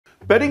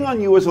Betting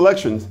on US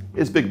elections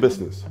is big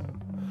business.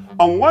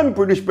 On one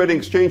British betting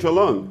exchange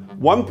alone,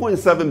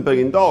 $1.7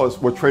 billion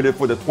were traded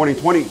for the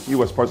 2020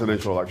 US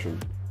presidential election.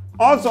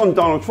 Odds on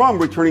Donald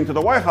Trump returning to the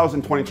White House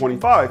in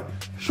 2025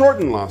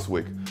 shortened last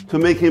week to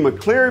make him a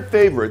clear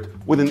favorite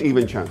with an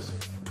even chance.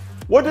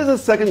 What does a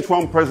second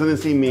Trump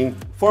presidency mean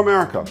for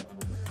America?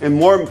 And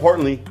more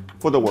importantly,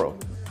 for the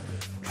world?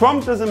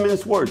 Trump doesn't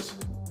mince words.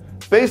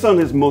 Based on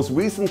his most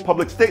recent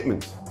public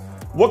statements,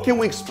 what can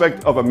we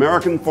expect of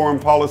American foreign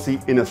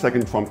policy in a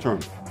second Trump term?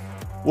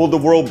 Will the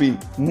world be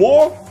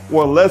more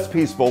or less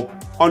peaceful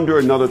under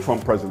another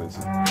Trump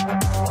presidency?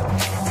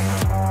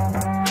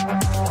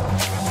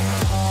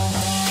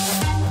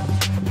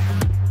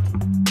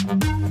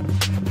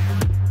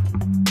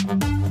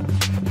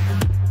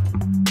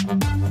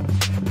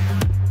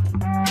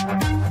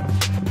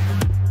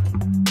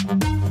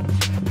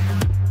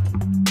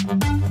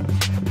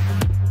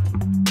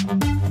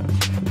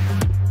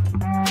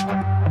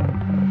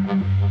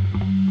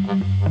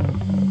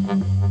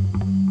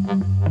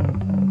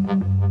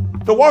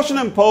 The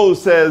Washington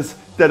Post says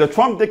that a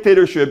Trump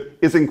dictatorship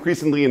is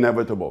increasingly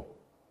inevitable.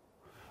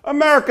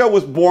 America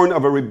was born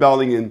of a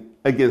rebellion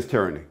against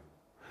tyranny.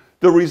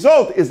 The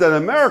result is that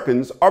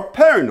Americans are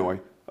paranoid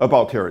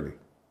about tyranny.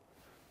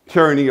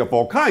 Tyranny of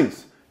all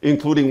kinds,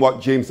 including what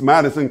James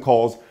Madison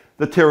calls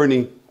the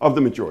tyranny of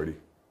the majority.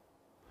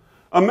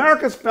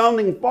 America's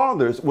founding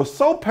fathers were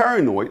so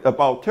paranoid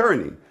about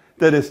tyranny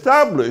that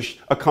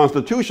established a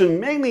constitution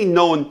mainly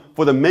known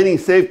for the many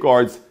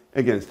safeguards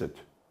against it.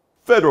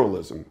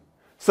 Federalism,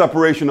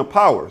 separation of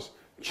powers,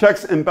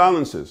 checks and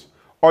balances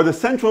are the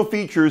central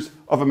features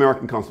of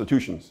American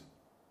constitutions.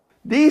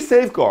 These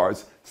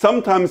safeguards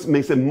sometimes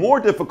makes it more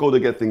difficult to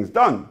get things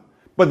done,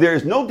 but there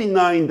is no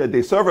denying that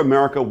they serve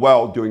America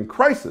well during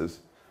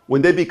crisis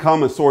when they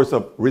become a source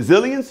of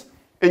resilience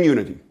and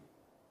unity.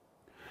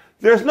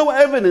 There's no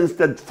evidence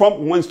that Trump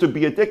wants to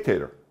be a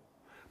dictator,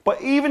 but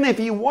even if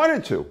he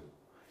wanted to,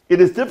 it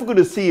is difficult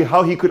to see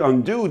how he could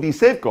undo these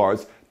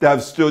safeguards that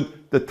have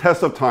stood the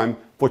test of time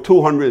for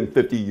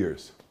 250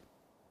 years.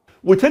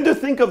 We tend to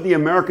think of the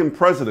American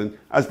president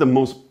as the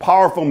most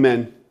powerful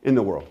man in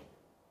the world.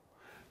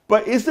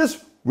 But is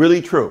this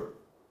really true?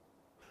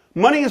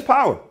 Money is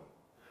power.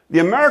 The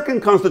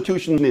American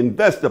Constitution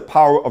invests the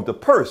power of the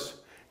purse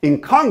in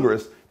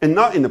Congress and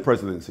not in the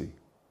presidency.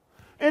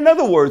 In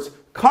other words,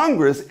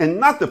 Congress and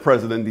not the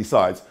president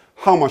decides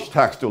how much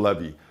tax to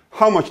levy,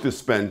 how much to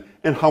spend,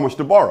 and how much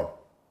to borrow.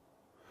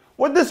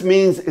 What this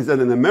means is that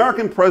an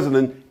American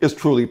president is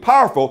truly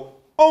powerful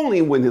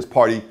only when his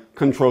party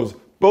controls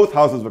both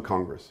houses of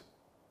Congress.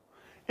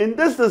 And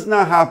this does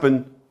not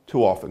happen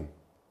too often.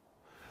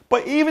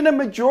 But even a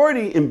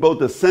majority in both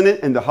the Senate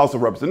and the House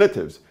of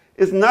Representatives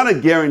is not a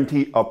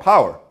guarantee of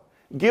power,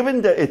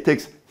 given that it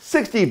takes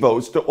 60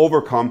 votes to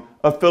overcome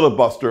a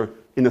filibuster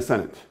in the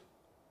Senate.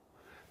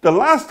 The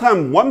last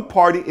time one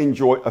party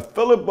enjoyed a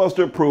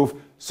filibuster-proof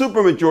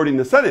supermajority in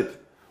the Senate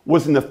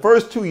was in the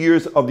first 2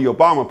 years of the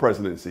Obama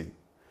presidency.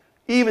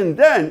 Even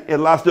then, it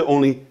lasted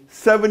only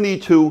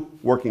 72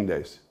 working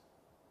days.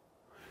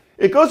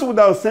 It goes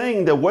without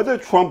saying that whether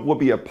Trump will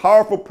be a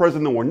powerful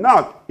president or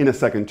not in a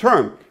second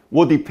term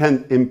will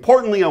depend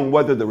importantly on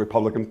whether the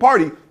Republican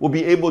Party will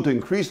be able to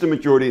increase the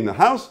majority in the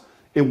House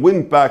and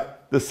win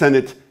back the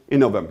Senate in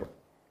November.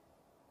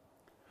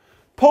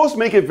 Polls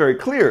make it very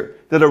clear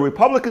that a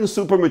Republican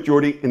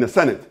supermajority in the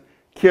Senate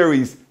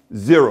carries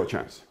zero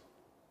chance.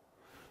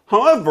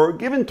 However,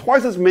 given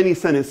twice as many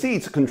Senate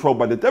seats controlled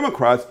by the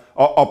Democrats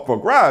are up for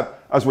grab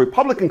as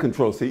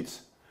Republican-controlled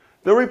seats,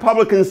 the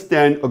Republicans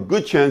stand a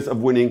good chance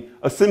of winning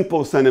a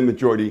simple Senate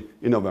majority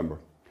in November.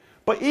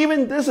 But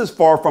even this is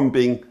far from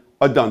being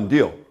a done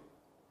deal.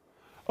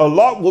 A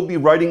lot will be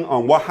riding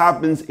on what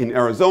happens in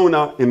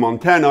Arizona and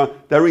Montana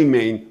that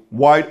remain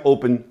wide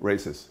open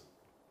races.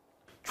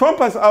 Trump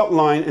has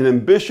outlined an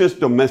ambitious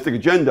domestic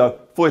agenda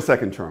for his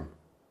second term.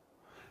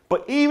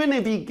 But even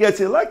if he gets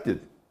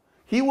elected,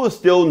 he will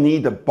still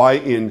need the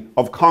buy-in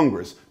of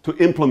Congress to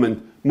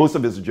implement most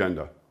of his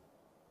agenda.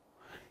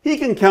 He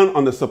can count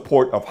on the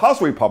support of House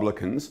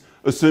Republicans,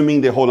 assuming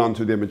they hold on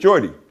to their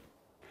majority.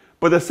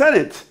 But the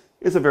Senate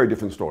is a very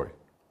different story.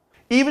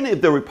 Even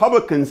if the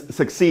Republicans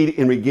succeed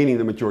in regaining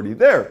the majority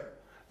there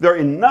are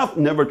enough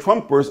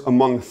never-Trumpers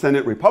among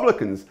Senate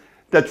Republicans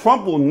that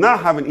Trump will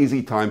not have an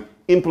easy time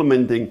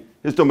implementing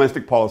his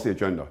domestic policy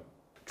agenda.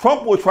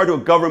 Trump will try to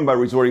govern by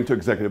resorting to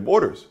executive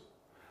orders.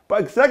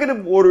 But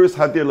executive orders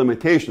have their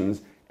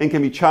limitations and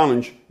can be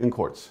challenged in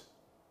courts.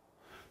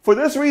 For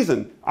this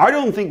reason, I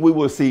don't think we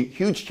will see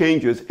huge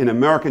changes in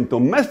American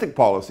domestic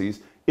policies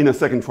in a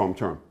second Trump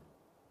term.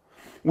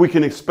 We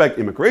can expect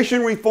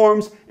immigration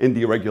reforms and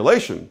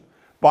deregulation,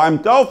 but I'm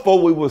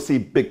doubtful we will see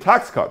big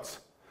tax cuts,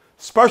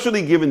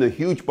 especially given the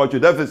huge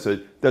budget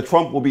deficit that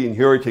Trump will be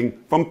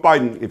inheriting from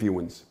Biden if he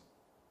wins.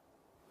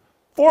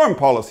 Foreign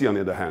policy, on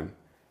the other hand,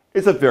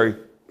 is a very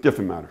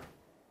different matter.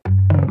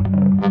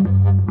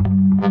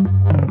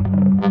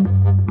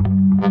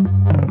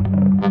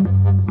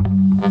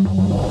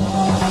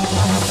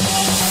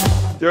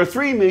 There are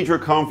three major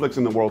conflicts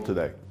in the world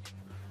today: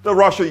 the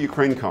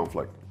Russia-Ukraine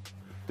conflict,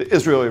 the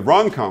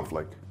Israel-Iran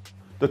conflict,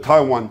 the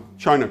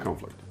Taiwan-China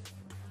conflict.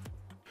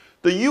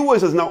 The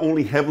U.S. is not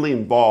only heavily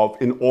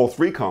involved in all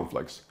three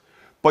conflicts,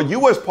 but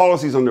U.S.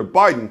 policies under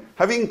Biden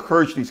have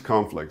encouraged these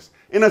conflicts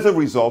and as a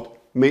result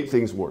made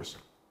things worse.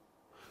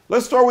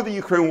 Let's start with the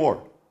Ukraine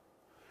war.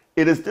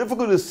 It is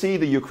difficult to see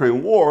the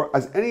Ukraine war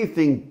as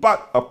anything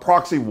but a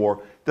proxy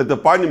war that the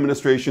Biden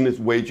administration is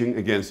waging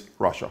against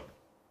Russia.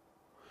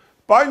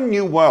 Biden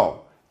knew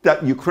well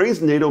that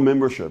Ukraine's NATO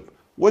membership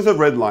was a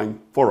red line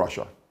for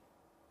Russia.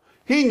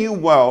 He knew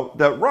well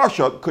that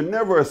Russia could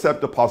never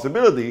accept the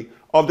possibility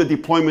of the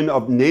deployment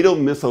of NATO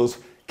missiles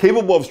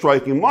capable of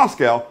striking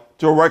Moscow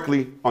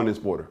directly on its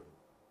border.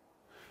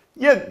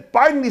 Yet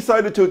Biden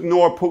decided to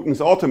ignore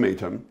Putin's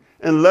ultimatum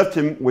and left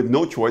him with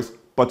no choice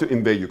but to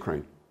invade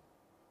Ukraine.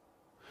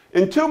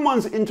 And 2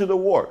 months into the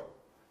war,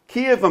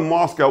 Kiev and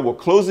Moscow were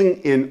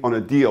closing in on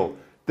a deal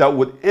that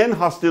would end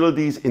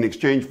hostilities in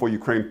exchange for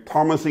Ukraine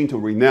promising to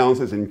renounce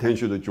its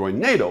intention to join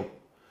NATO.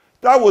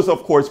 That was,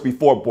 of course,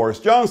 before Boris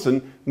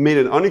Johnson made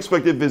an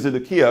unexpected visit to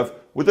Kiev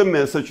with a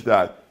message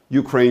that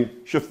Ukraine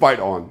should fight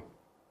on.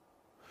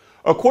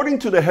 According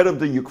to the head of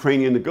the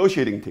Ukrainian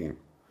negotiating team,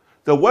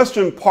 the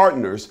Western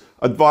partners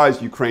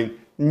advised Ukraine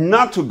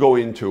not to go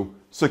into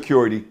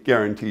security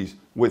guarantees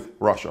with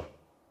Russia.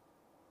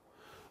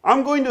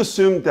 I'm going to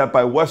assume that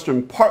by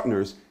Western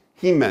partners,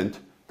 he meant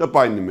the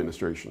Biden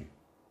administration.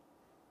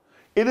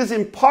 It is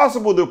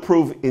impossible to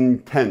prove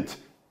intent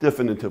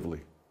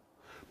definitively,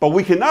 but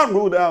we cannot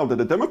rule out that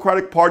the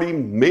Democratic Party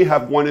may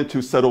have wanted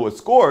to settle a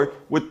score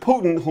with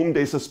Putin, whom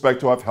they suspect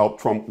to have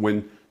helped Trump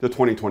win the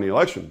 2020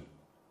 election.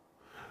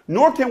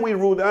 Nor can we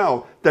rule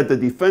out that the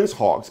defense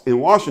hawks in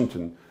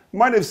Washington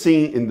might have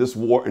seen in this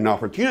war an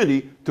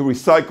opportunity to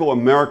recycle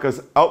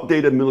America's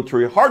outdated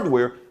military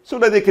hardware so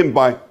that they can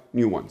buy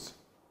new ones.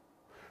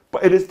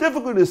 But it is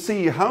difficult to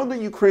see how the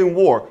Ukraine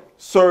war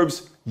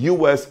serves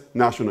U.S.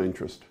 national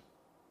interest.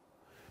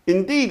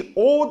 Indeed,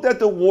 all that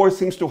the war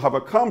seems to have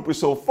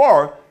accomplished so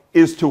far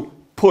is to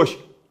push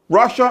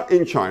Russia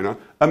and China,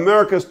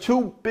 America's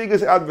two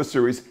biggest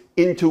adversaries,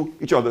 into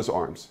each other's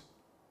arms.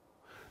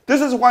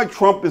 This is why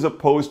Trump is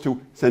opposed to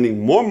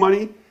sending more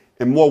money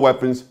and more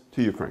weapons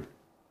to Ukraine.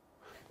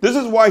 This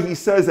is why he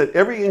says at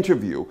every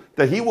interview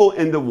that he will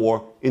end the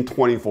war in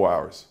 24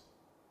 hours.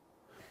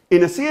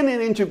 In a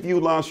CNN interview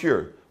last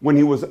year, when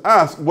he was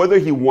asked whether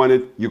he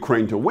wanted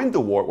Ukraine to win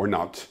the war or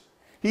not,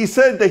 he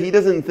said that he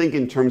doesn't think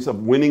in terms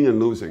of winning and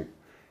losing.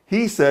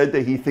 He said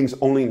that he thinks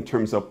only in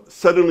terms of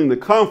settling the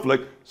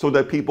conflict so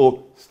that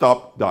people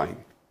stop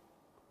dying.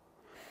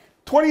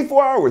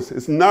 24 hours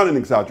is not an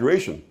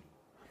exaggeration.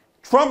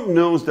 Trump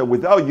knows that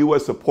without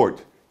U.S.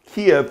 support,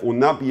 Kiev will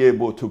not be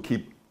able to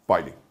keep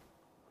fighting.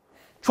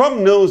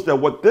 Trump knows that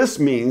what this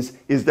means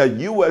is that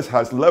U.S.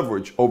 has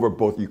leverage over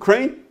both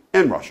Ukraine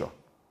and Russia.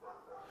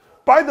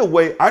 By the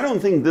way, I don't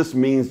think this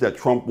means that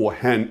Trump will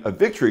hand a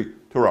victory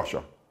to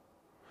Russia.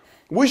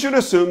 We should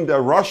assume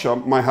that Russia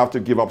might have to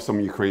give up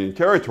some Ukrainian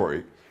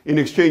territory in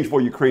exchange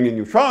for Ukrainian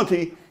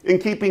neutrality in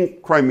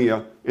keeping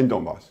Crimea and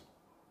Donbass.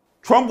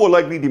 Trump will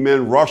likely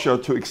demand Russia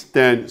to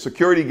extend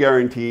security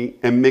guarantee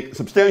and make a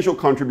substantial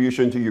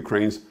contribution to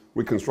Ukraine's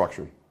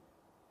reconstruction.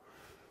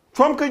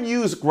 Trump could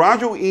use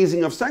gradual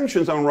easing of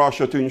sanctions on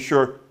Russia to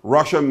ensure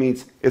Russia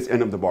meets its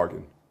end of the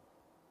bargain.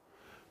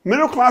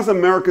 Middle-class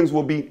Americans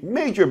will be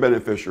major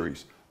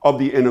beneficiaries of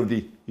the end of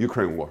the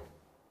Ukraine war.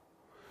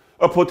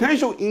 A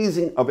potential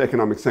easing of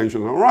economic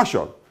sanctions on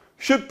Russia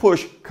should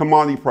push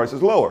commodity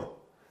prices lower,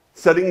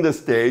 setting the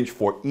stage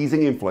for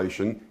easing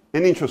inflation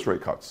and interest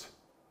rate cuts.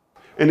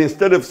 And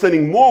instead of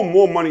sending more and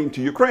more money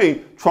into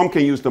Ukraine, Trump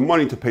can use the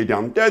money to pay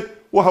down debt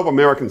or help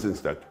Americans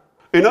instead.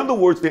 In other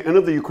words, the end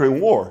of the Ukraine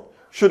war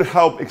should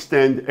help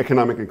extend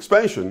economic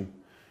expansion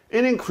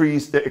and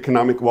increase the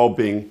economic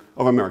well-being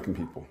of American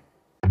people.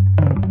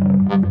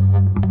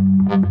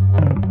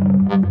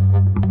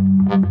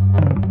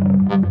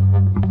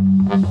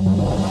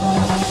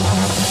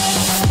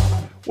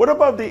 What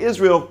about the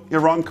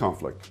Israel-Iran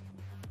conflict?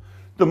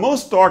 The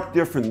most stark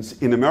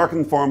difference in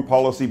American foreign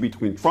policy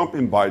between Trump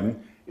and Biden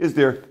is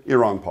their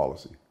Iran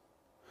policy.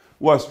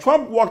 Whereas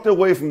Trump walked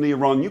away from the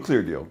Iran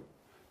nuclear deal,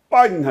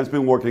 Biden has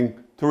been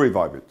working to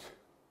revive it.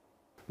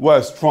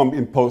 Whereas Trump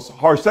imposed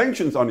harsh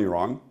sanctions on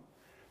Iran,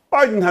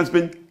 Biden has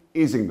been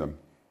easing them.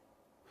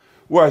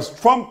 Whereas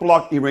Trump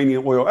blocked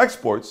Iranian oil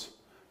exports,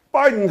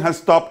 Biden has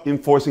stopped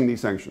enforcing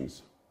these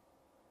sanctions.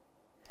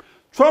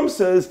 Trump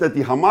says that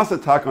the Hamas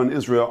attack on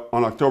Israel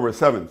on October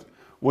 7th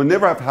would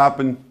never have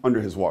happened under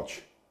his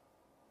watch.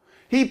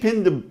 He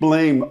pinned the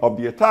blame of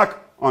the attack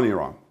on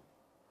Iran.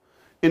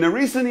 In a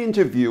recent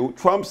interview,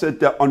 Trump said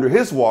that under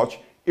his watch,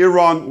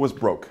 Iran was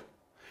broke.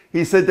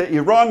 He said that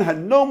Iran had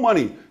no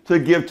money to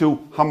give to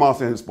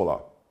Hamas and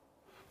Hezbollah.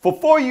 For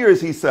 4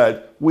 years, he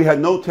said, we had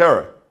no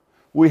terror.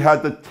 We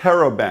had the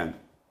terror ban.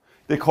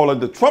 They call it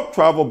the Trump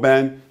travel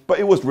ban, but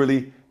it was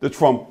really the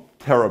Trump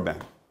terror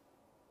ban.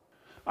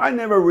 I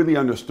never really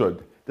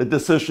understood the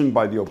decision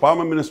by the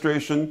Obama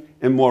administration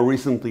and more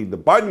recently the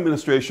Biden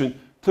administration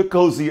to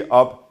cozy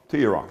up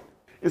to Iran.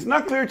 it's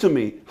not clear to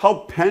me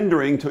how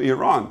pandering to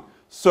Iran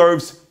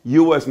serves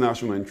U.S.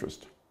 national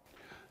interest.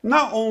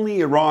 Not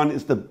only Iran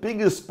is the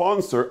biggest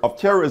sponsor of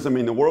terrorism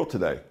in the world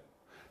today,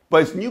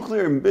 but its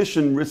nuclear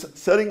ambition risks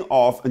setting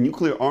off a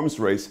nuclear arms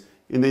race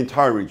in the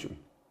entire region.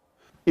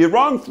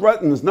 Iran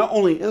threatens not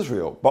only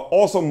Israel, but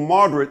also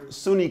moderate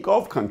Sunni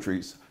Gulf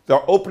countries that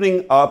are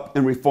opening up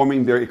and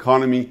reforming their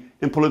economy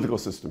and political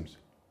systems.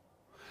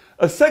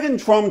 A second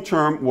Trump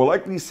term will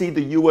likely see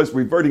the U.S.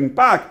 reverting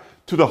back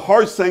to the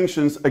harsh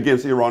sanctions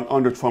against Iran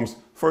under Trump's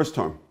first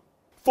term.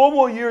 4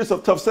 more years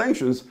of tough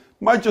sanctions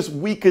might just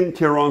weaken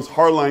Tehran's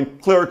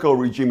hardline clerical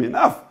regime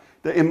enough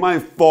that it might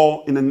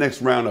fall in the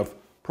next round of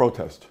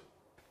protest.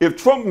 If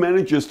Trump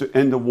manages to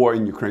end the war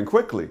in Ukraine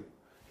quickly,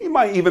 he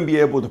might even be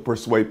able to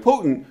persuade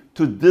Putin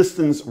to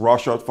distance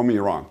Russia from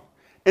Iran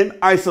and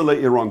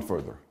isolate Iran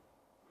further.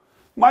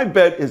 My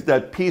bet is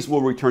that peace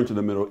will return to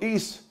the Middle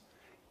East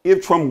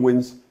if Trump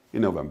wins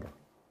in November.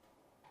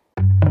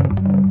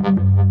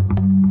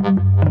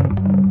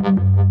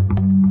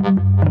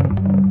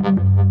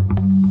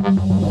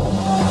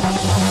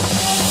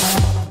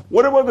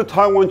 What about the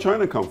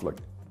Taiwan-China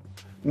conflict?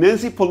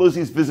 Nancy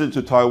Pelosi's visit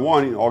to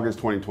Taiwan in August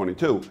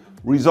 2022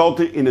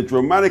 resulted in a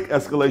dramatic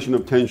escalation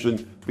of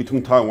tension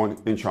between Taiwan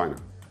and China.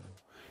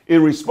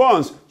 In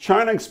response,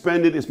 China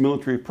expanded its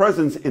military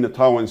presence in the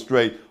Taiwan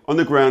Strait on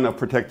the ground of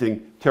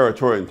protecting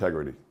territorial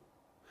integrity.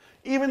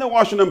 Even the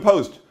Washington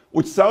Post,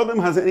 which seldom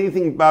has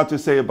anything bad to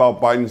say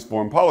about Biden's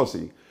foreign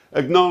policy,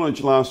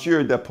 acknowledged last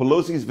year that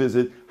Pelosi's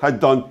visit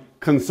had done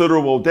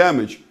considerable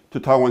damage to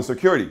Taiwan's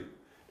security,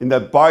 and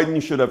that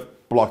Biden should have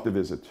blocked the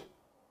visit.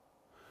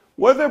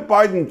 Whether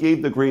Biden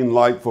gave the green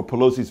light for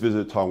Pelosi's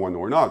visit to Taiwan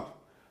or not,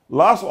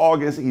 last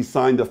August he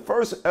signed the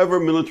first ever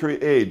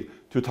military aid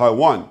to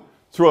Taiwan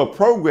through a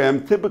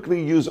program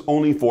typically used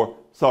only for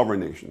sovereign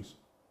nations.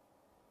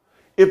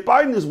 If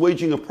Biden is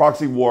waging a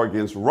proxy war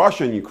against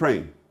Russia and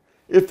Ukraine,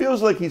 it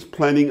feels like he's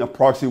planning a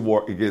proxy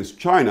war against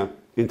China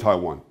in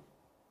Taiwan.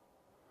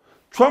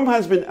 Trump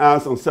has been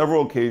asked on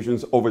several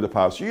occasions over the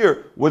past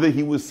year whether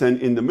he would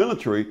send in the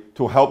military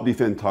to help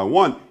defend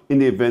Taiwan in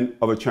the event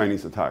of a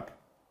Chinese attack.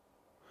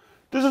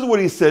 This is what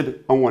he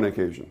said on one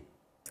occasion.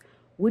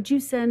 Would you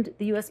send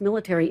the U.S.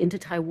 military into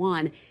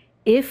Taiwan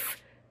if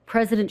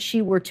President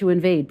Xi were to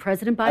invade?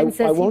 President Biden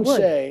says he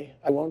would.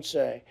 I won't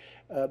say,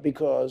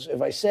 because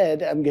if I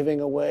said, I'm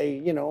giving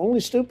away, only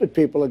stupid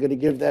people are going to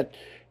give that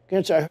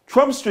answer.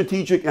 Trump's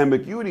strategic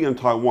ambiguity on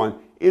Taiwan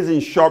is in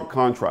sharp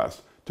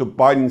contrast to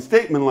Biden's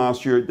statement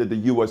last year that the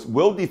U.S.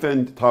 will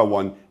defend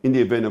Taiwan in the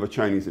event of a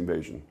Chinese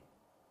invasion.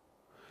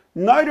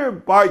 Neither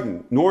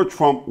Biden nor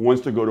Trump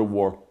wants to go to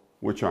war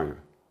with China.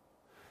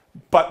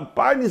 But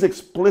Biden's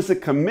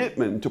explicit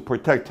commitment to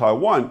protect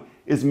Taiwan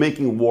is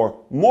making war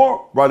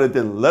more rather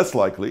than less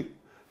likely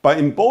by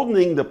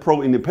emboldening the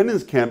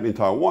pro-independence camp in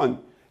Taiwan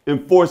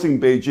and forcing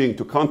Beijing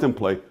to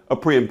contemplate a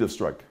preemptive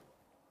strike.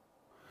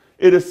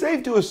 It is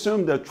safe to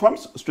assume that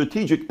Trump's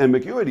strategic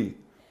ambiguity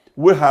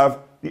would have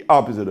the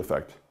opposite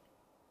effect.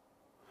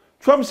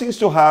 Trump seems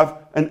to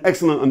have an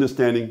excellent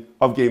understanding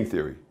of game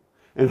theory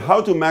and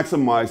how to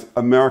maximize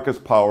America's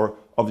power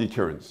of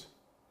deterrence.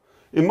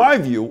 In my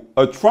view,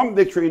 a Trump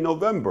victory in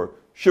November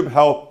should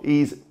help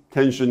ease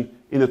tension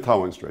in the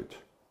Taiwan Strait.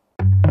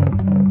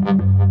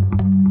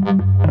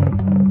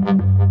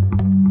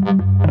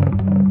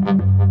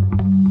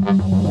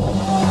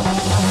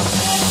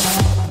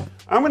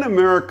 I'm an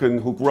American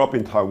who grew up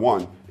in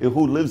Taiwan and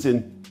who lives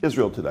in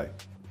Israel today.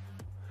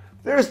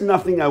 There's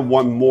nothing I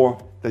want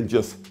more than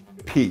just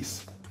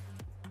peace.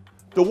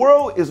 The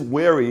world is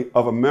wary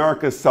of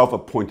America's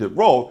self-appointed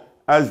role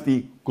as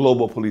the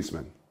global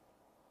policeman.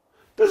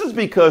 This is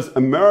because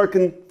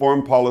American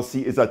foreign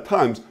policy is at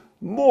times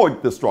more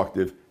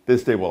destructive than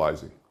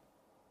stabilizing.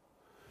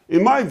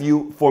 In my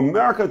view, for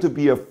America to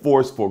be a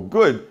force for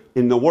good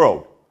in the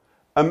world,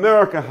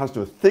 America has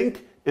to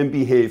think and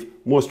behave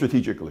more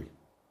strategically.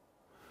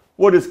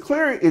 What is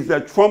clear is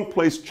that Trump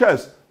plays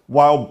chess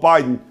while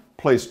Biden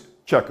plays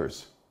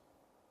checkers.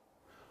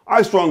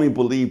 I strongly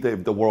believe that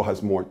if the world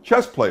has more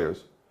chess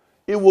players,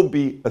 it will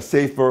be a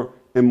safer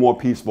and more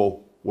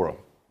peaceful world.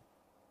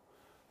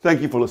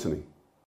 Thank you for listening.